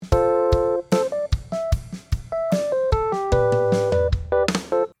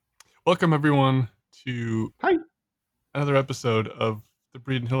Welcome everyone to Hi, another episode of the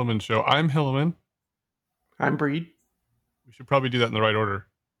Breed and Hilleman Show. I'm Hilleman. I'm Breed. We should probably do that in the right order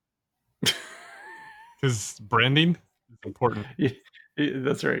because branding is important. Yeah,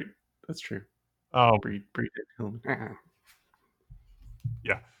 that's right. That's true. Um, Breed and Hillman.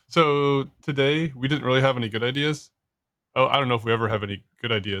 yeah. So today we didn't really have any good ideas. Oh, I don't know if we ever have any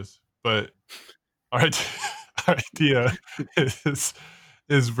good ideas, but our idea, our idea is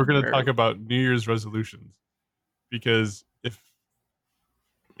we're going to talk about New Year's resolutions because if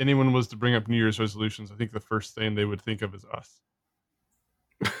anyone was to bring up New Year's resolutions, I think the first thing they would think of is us.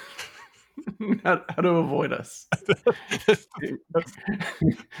 How to avoid us.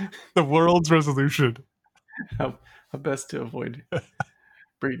 The world's resolution. How best to avoid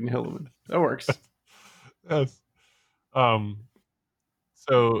Breed and Hillman. That works. Yes.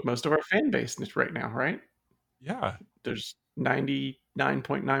 So Most of our fan base is right now, right? yeah. There's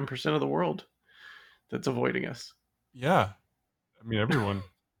 99.9% of the world that's avoiding us. Yeah. I mean, everyone.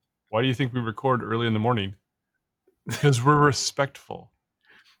 Why do you think we record early in the morning? Because we're respectful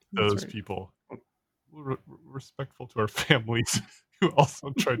to those people. We're respectful to our families who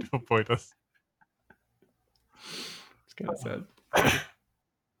also try to avoid us. It's kind of sad.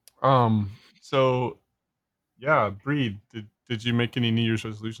 So yeah, Breed, did you make any New Year's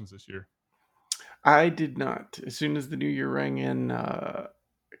resolutions this year? I did not. As soon as the new year rang in,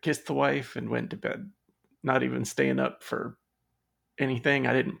 kissed the wife and went to bed. Not even staying up for anything.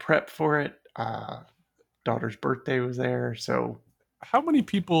 I didn't prep for it. Daughter's birthday was there, so How many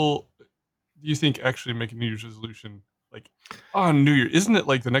people do you think actually make a New Year's resolution like on New Year? Isn't it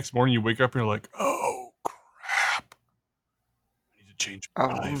like the next morning you wake up and you're like, oh crap, I need to change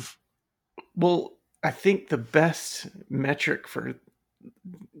my life? Well, I think the best metric for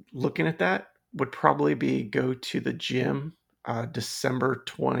looking at that would probably be go to the gym December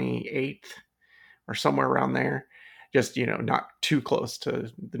 28th or somewhere around there. Just, not too close to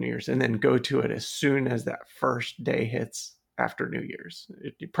the New Year's, and then go to it as soon as that first day hits after New Year's.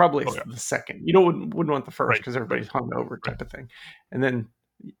 It probably is the second. You wouldn't want the first because everybody's hungover type of thing. And then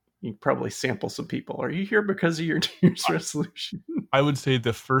you probably sample some people. Are you here because of your New Year's resolution? I would say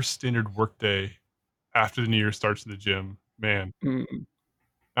the first standard work day after the New Year starts in the gym, man.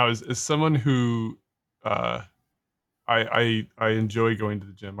 Now, as someone who I enjoy going to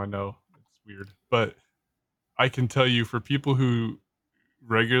the gym, I know it's weird, but I can tell you for people who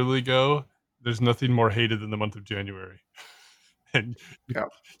regularly go, there's nothing more hated than the month of January. And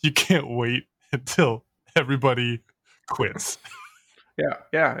you can't wait until everybody quits.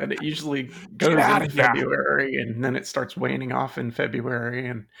 Yeah, and it usually goes into February, and then it starts waning off in February,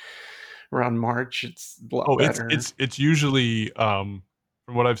 and around March it's a lot better. It's usually from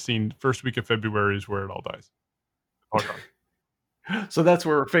what I've seen, first week of February is where it all dies. All gone. So that's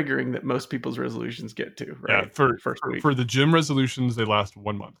where we're figuring that most people's resolutions get to, right? Yeah, for the gym resolutions, they last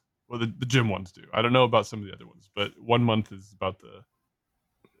 1 month. Well, the gym ones do. I don't know about some of the other ones, but 1 month is about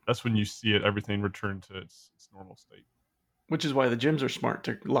that's when you see it, everything return to its normal state. Which is why the gyms are smart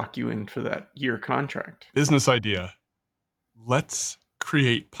to lock you in for that year contract. Business idea. Let's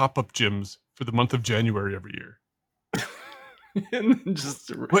create pop-up gyms for the month of January every year. And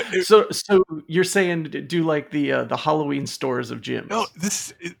so you're saying to do like the Halloween stores of gyms? No,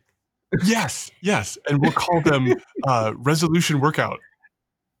 yes, and we'll call them resolution workout.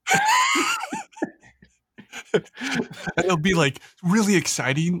 And it'll be like really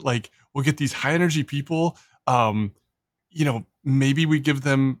exciting. Like we'll get these high energy people. Maybe we give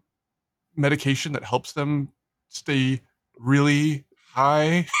them medication that helps them stay really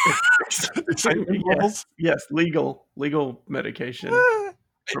high excitement levels. Yes, legal medication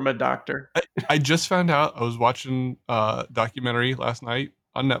from a doctor. I just found out. I was watching a documentary last night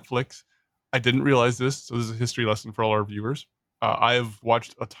on Netflix. I didn't realize this, so this is a history lesson for all our viewers. I have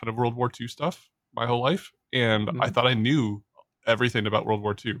watched a ton of World War II stuff my whole life, and I thought I knew everything about World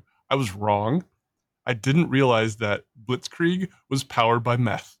War II. I was wrong. I didn't realize that Blitzkrieg was powered by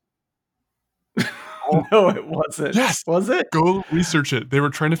meth. No, it wasn't. Yes. Was it? Go research it. They were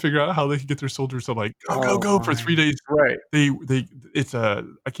trying to figure out how they could get their soldiers to like go for 3 days. Right. It's I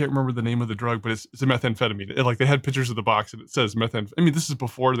can't remember the name of the drug, but it's a methamphetamine. They had pictures of the box and it says methamphetamine. I mean, this is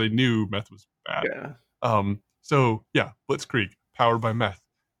before they knew meth was bad. Yeah. So yeah, Blitzkrieg powered by meth.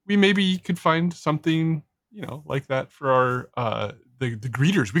 We maybe could find something, like that for our the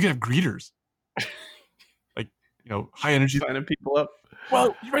greeters. We could have greeters. High energy. Signing people up.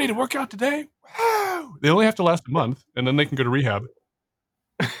 Well, you ready to work out today? Wow. They only have to last a month, and then they can go to rehab.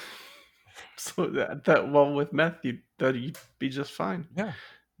 So with meth, you'd be just fine. Yeah.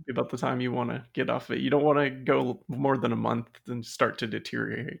 Be about the time you want to get off it. You don't want to go more than a month and start to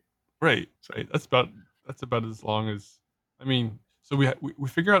deteriorate. Right, So right. That's about as long as, I mean, so we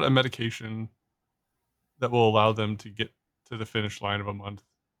figure out a medication that will allow them to get to the finish line of a month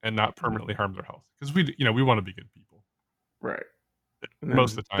and not mhm, permanently harm their health, because we wanna be good people right. And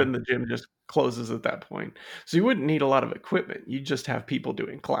most then of the time. then the gym just closes at that point. So you wouldn't need a lot of equipment. You just have people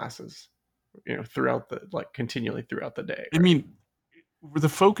doing classes, throughout the like continually throughout the day, I right? mean, the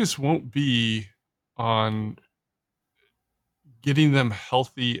focus won't be on getting them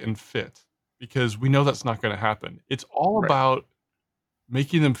healthy and fit, because we know that's not gonna happen. It's all Right. about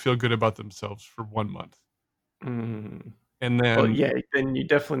making them feel good about themselves for 1 month, Mm. and Well, then yeah, then you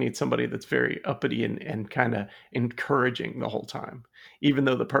definitely need somebody that's very uppity and kinda encouraging the whole time, even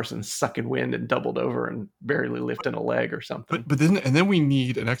though the person's sucking wind and doubled over and barely lifting a leg or something. but then we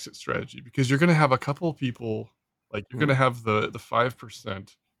need an exit strategy, because you're gonna have a couple of people, like, you're gonna Mm. have the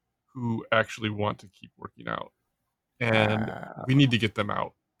 5% who actually want to keep working out, and Ah. we need to get them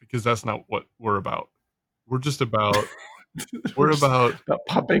out, because that's not what we're about. We're just about We're we're just about about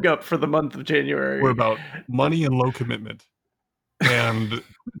popping up for the month of we're January. about money and low commitment, and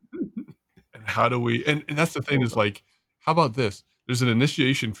how do we, and that's the thing, Hold is on. like, how about this? There's an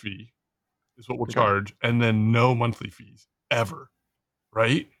initiation fee is what we'll Okay. charge, and then no monthly fees ever,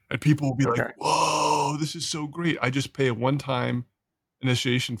 right? And people will be like, Okay. "Whoa, this is so great. I just pay a one-time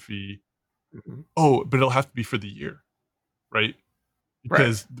initiation fee." Mhm. Oh, but it'll have to be for the year, right? Right.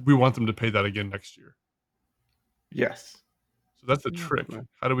 Because we want them to pay that again next year. Yes. So that's the Yeah, trick. well,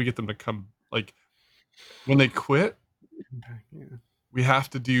 How do we get them to come, like, when they quit, yeah. we have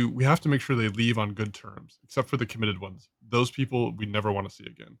to make sure they leave on good terms, except for the committed ones. Those people we never wanna see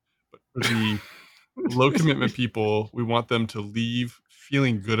again. But for the low commitment people, we want them to leave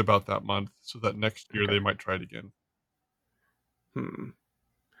feeling good about that month, so that next year Okay. they might try it again. Hmm.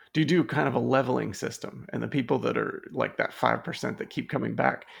 Do you do kind of a leveling system? And the people that are like that 5% that keep coming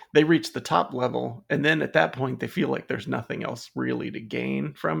back, they reach the top level. And then at that point, they feel like there's nothing else really to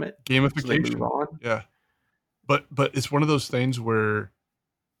gain from it. So they move Gamification. on. Yeah. But it's one of those things where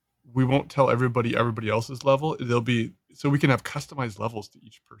we won't tell everybody else's level. They'll be, so we can have customized levels to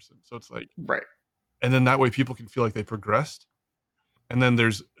each person. So it's like, Right. and then that way people can feel like they progressed. And then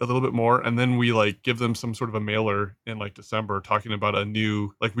there's a little bit more, and then we like give them some sort of a mailer in like December talking about a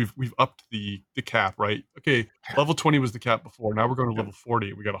new, like, we've upped the cap, right? Okay, level 20 was the cap before. Now we're going to Yep. level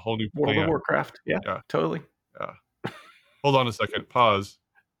 40. We got a whole new World of plan. Warcraft. Yeah, Yeah, totally. yeah. Hold on a second. Pause.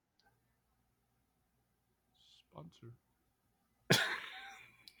 Sponsor.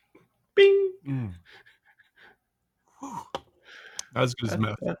 Bing. Mm. Whew. Not as good as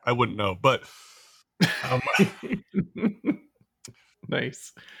That, meth. I wouldn't know, but um,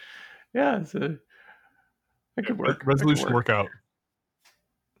 nice. Yeah, that could work. That could resolution work. workout.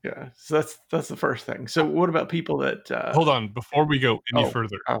 Yeah. So that's the first thing. So what about people that Hold on, before we go any oh,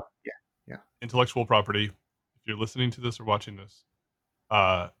 further, oh, yeah. Yeah. intellectual property. If you're listening to this or watching this,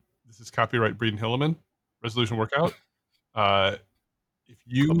 uh, this is copyright Breeden Hilleman. Resolution workout. Uh, if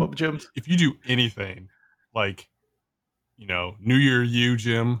Club you up gyms. if you do anything like, New Year You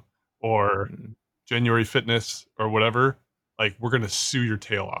Gym or Mm, January Fitness or whatever, like, we're gonna sue your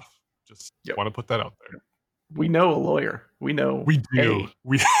tail off. Just yep. want to put that out there. We know a lawyer. We know We do.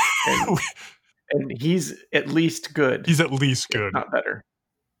 A, and and he's at least good, He's at least if good. not better.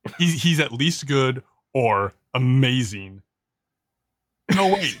 He's at least good or amazing. No,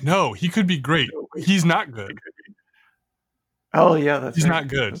 wait, no, he could be great. No, wait, He's not it good. could be. Oh yeah, that's He's right. not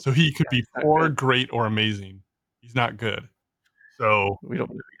good. So he could Yeah, be it's not poor, good. great, or amazing. He's not good. So We don't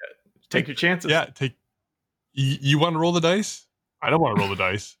know yet. Take take your chances. yeah, take you wanna roll the dice? I don't wanna roll the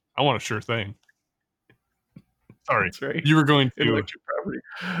dice. I want a sure thing. Sorry. That's right. You were going to Intellectual property.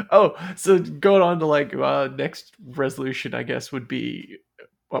 Oh, so going on to like next resolution, I guess would be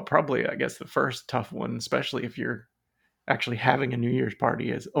well, probably I guess the first tough one, especially if you're actually having a New Year's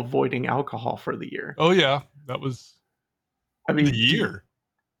party, is avoiding alcohol for the year. Oh, yeah, that was I for the mean, year.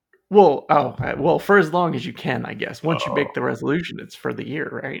 well, for as long as you can, I guess. Once you make Oh, the resolution, it's for the year,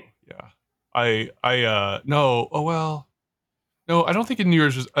 right? yeah. No, oh, well, no, I don't think a New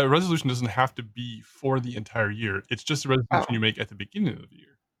Year's a resolution doesn't have to be for the entire year. It's just a resolution Oh, you make at the beginning of the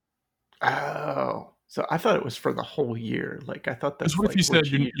year. oh. So I thought it was for the whole year. Like I thought Because that's what if like you what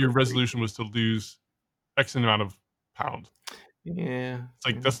said you your usually. resolution was to lose X amount of pounds? Yeah, It's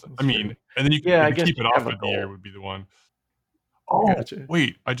like, yeah, I that's mean, true. and then you could Yeah, I maybe guess keep it you off have a for the year goal. would be the one. I Oh, gotcha.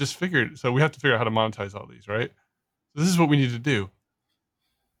 wait, I just figured, so we have to figure out how to monetize all these, right? This is what we need to do.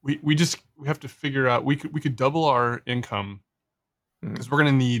 We have to figure out, we could double our income, Mm, because we're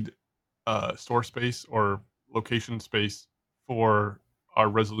gonna need store space or location space for our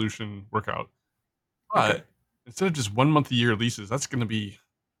resolution workout. okay. But instead of just 1 month a year leases, that's gonna be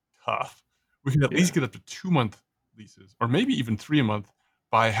tough. We can at least get up to 2-month leases, or maybe even 3-month,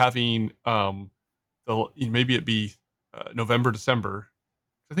 by having maybe it be November, December.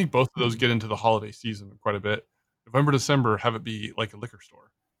 I think both of those get into the holiday season quite a bit. November, December, have it be like a liquor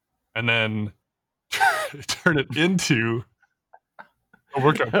store, and then turn it into a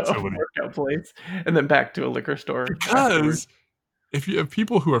workout facility. A workout place, and then back to a liquor store. Because afterwards. if you have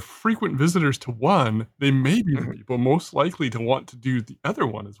people who are frequent visitors to one, they may be the people most likely to want to do the other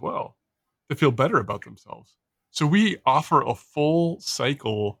one as well, to feel better about themselves. So we offer a full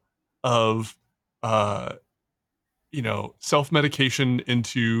cycle of, self-medication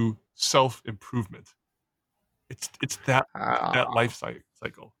into self-improvement. It's that life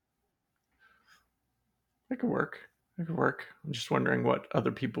cycle. That could work. I'm just wondering what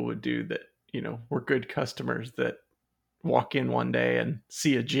other people would do that, were good customers that walk in one day and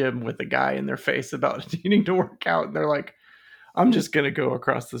see a gym with a guy in their face about needing to work out, and they're like, I'm just going to go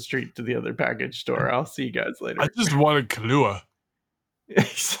across the street to the other package store. I'll see you guys later. I just wanted Kahlua.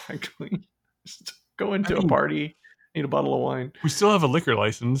 Exactly. Just go into a party, need a bottle of wine. We still have a liquor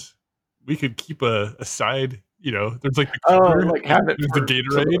license. We could keep a side, there's like the cooler, have it there's the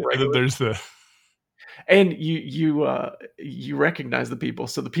Gatorade, and then there's the... And you recognize the people.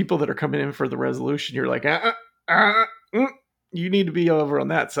 So the people that are coming in for the resolution, you're like, you need to be over on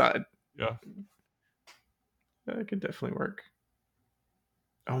that side. Yeah. That could definitely work.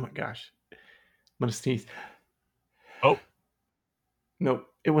 Oh my gosh. I'm going to sneeze. Oh. Nope.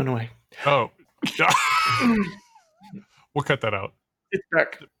 It went away. Oh. We'll cut that out. It's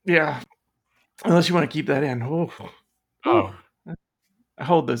back. Yeah. Unless you want to keep that in. Oh. I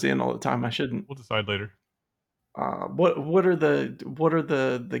hold those in all the time. I shouldn't. We'll decide later. What are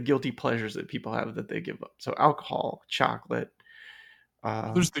the guilty pleasures that people have that they give up? So alcohol, chocolate,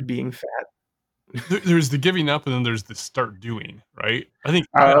 there's being fat. There's the giving up, and then there's the start doing, right? I think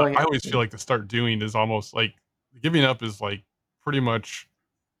I always feel like the start doing is almost like the giving up is like pretty much,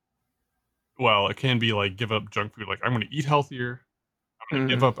 well, it can be like give up junk food. Like, I'm going to eat healthier. I'm going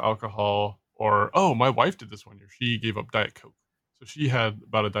to give up alcohol. Or, my wife did this one year. She gave up Diet Coke. So she had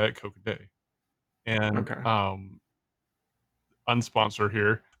about a Diet Coke a day. And unsponsor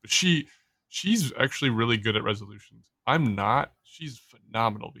here. But she's actually really good at resolutions. I'm not. She's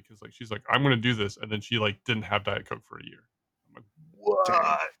phenomenal because like she's like, I'm gonna do this, and then she like didn't have Diet Coke for a year. I'm like, what?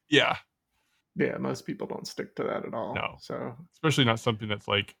 Dang. Yeah. Yeah, most people don't stick to that at all. No. So especially not something that's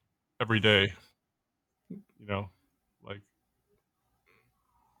like every day. Like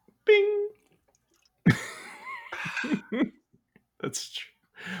bing. That's true.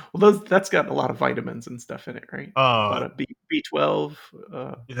 Well, that's got a lot of vitamins and stuff in it, right? A lot of B12.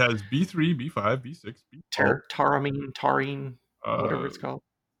 It has B3, B5, B6, B12. Taurine, whatever it's called.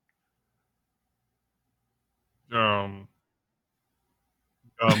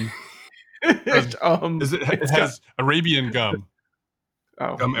 It has Arabian gum.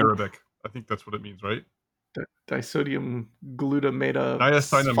 Gum Arabic. I think that's what it means, right? Disodium glutamate.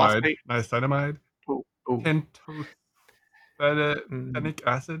 Niacinamide. Pentosphenic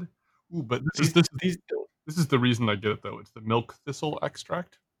acid. Ooh, but this is the reason I get it though. It's the milk thistle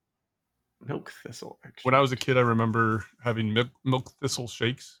extract. Milk thistle extract. When I was a kid, I remember having milk thistle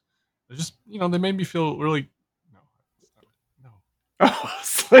shakes. They just, they made me feel really. No. I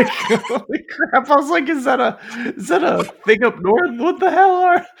was like, holy crap! I was like, is that a thing up north? What the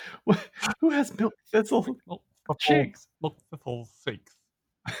hell who has milk thistle shakes? Milk thistle shakes.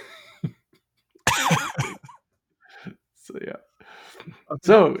 So yeah.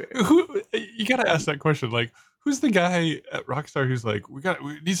 So who you gotta ask that question? Like, who's the guy at Rockstar who's like, we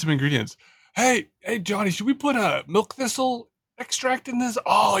need some ingredients? Hey, Johnny, should we put a milk thistle extract in this?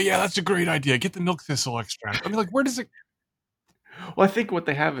 Oh yeah, that's a great idea. Get the milk thistle extract. I mean, like, where does it? Well, I think what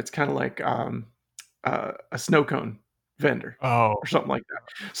they have, it's kind of like a snow cone vendor or something like that.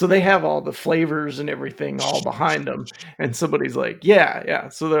 So they have all the flavors and everything all behind them, and somebody's like, yeah.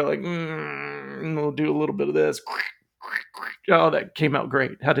 So they're like, we'll do a little bit of this. Oh, that came out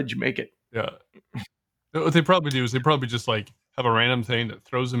great. How did you make it? Yeah. What they probably do is they probably just like have a random thing that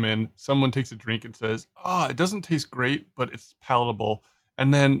throws them in. Someone takes a drink and says, it doesn't taste great, but it's palatable.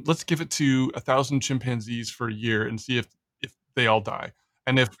 And then let's give it to 1,000 chimpanzees for a year and see if they all die.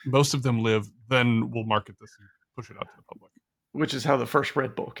 And if most of them live, then we'll market this and push it out to the public. Which is how the first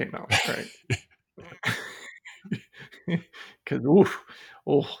Red Bull came out, right? Because,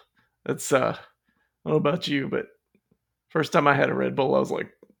 that's, I don't know about you, but first time I had a Red Bull, I was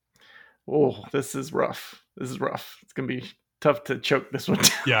like, this is rough. It's going to be tough to choke this one down.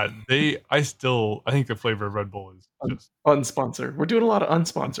 Yeah, I think the flavor of Red Bull is just... Unsponsored. We're doing a lot of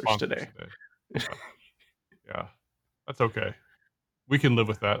unsponsors today. Yeah. That's okay. we can live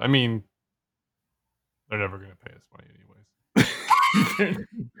with that. I mean, they're never going to pay us money anyways.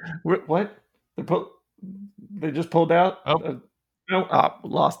 What? They just pulled out? Oh. No,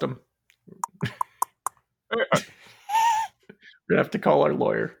 lost them. We're gonna have to call our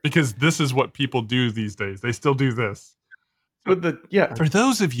lawyer. Because this is what people do these days. They still do this. With the For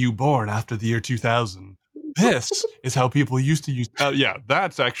those of you born after the year 2000, this is how people used to use. Yeah,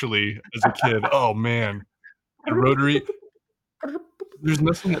 that's actually as a kid. Oh man, the rotary. There's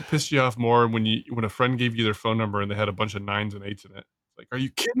nothing that pissed you off more when a friend gave you their phone number and they had a bunch of 9s and 8s in it. Like, are you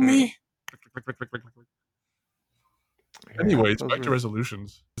kidding me? Anyways, back to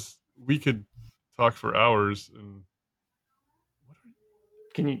resolutions. We could talk for hours. And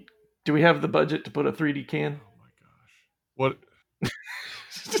do we have the budget to put a 3D can? Oh my gosh!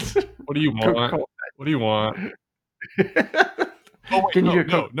 What do you want? Coca-Cola. What do you want? Oh wait, can you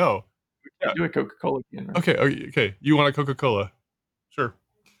do no. Do a Coca-Cola can. Right? Okay. You want a Coca-Cola? Sure.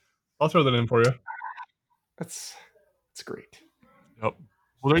 I'll throw that in for you. That's great. Yep.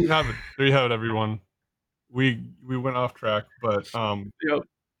 Well, there you have it, everyone. We went off track, but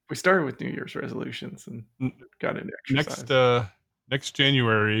we started with New Year's resolutions and got into exercise. Next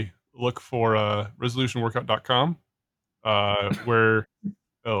January, look for resolutionworkout.com, where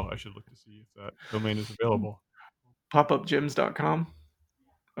I should look to see if that domain is available. Popupgyms.com.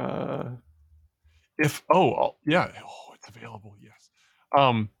 It's available. Yes.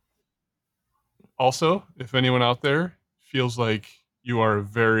 Also, if anyone out there feels like you are a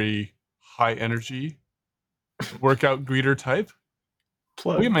very high energy workout greeter type,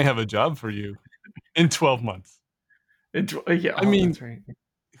 we may have a job for you in 12 months. I mean, that's right.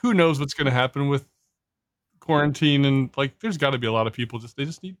 Who knows what's going to happen with quarantine, and like, there's got to be a lot of people they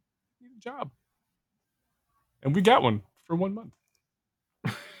just need a job, and we got one for 1 month.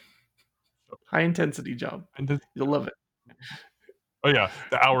 High intensity job. You'll love it. Oh yeah,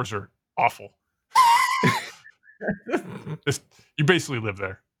 the hours are awful. You basically live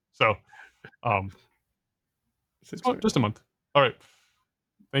there, so just a month. All right.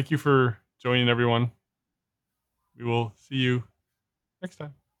 Thank you for joining, everyone. We will see you next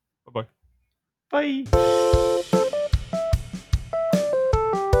time. Bye-bye. Bye.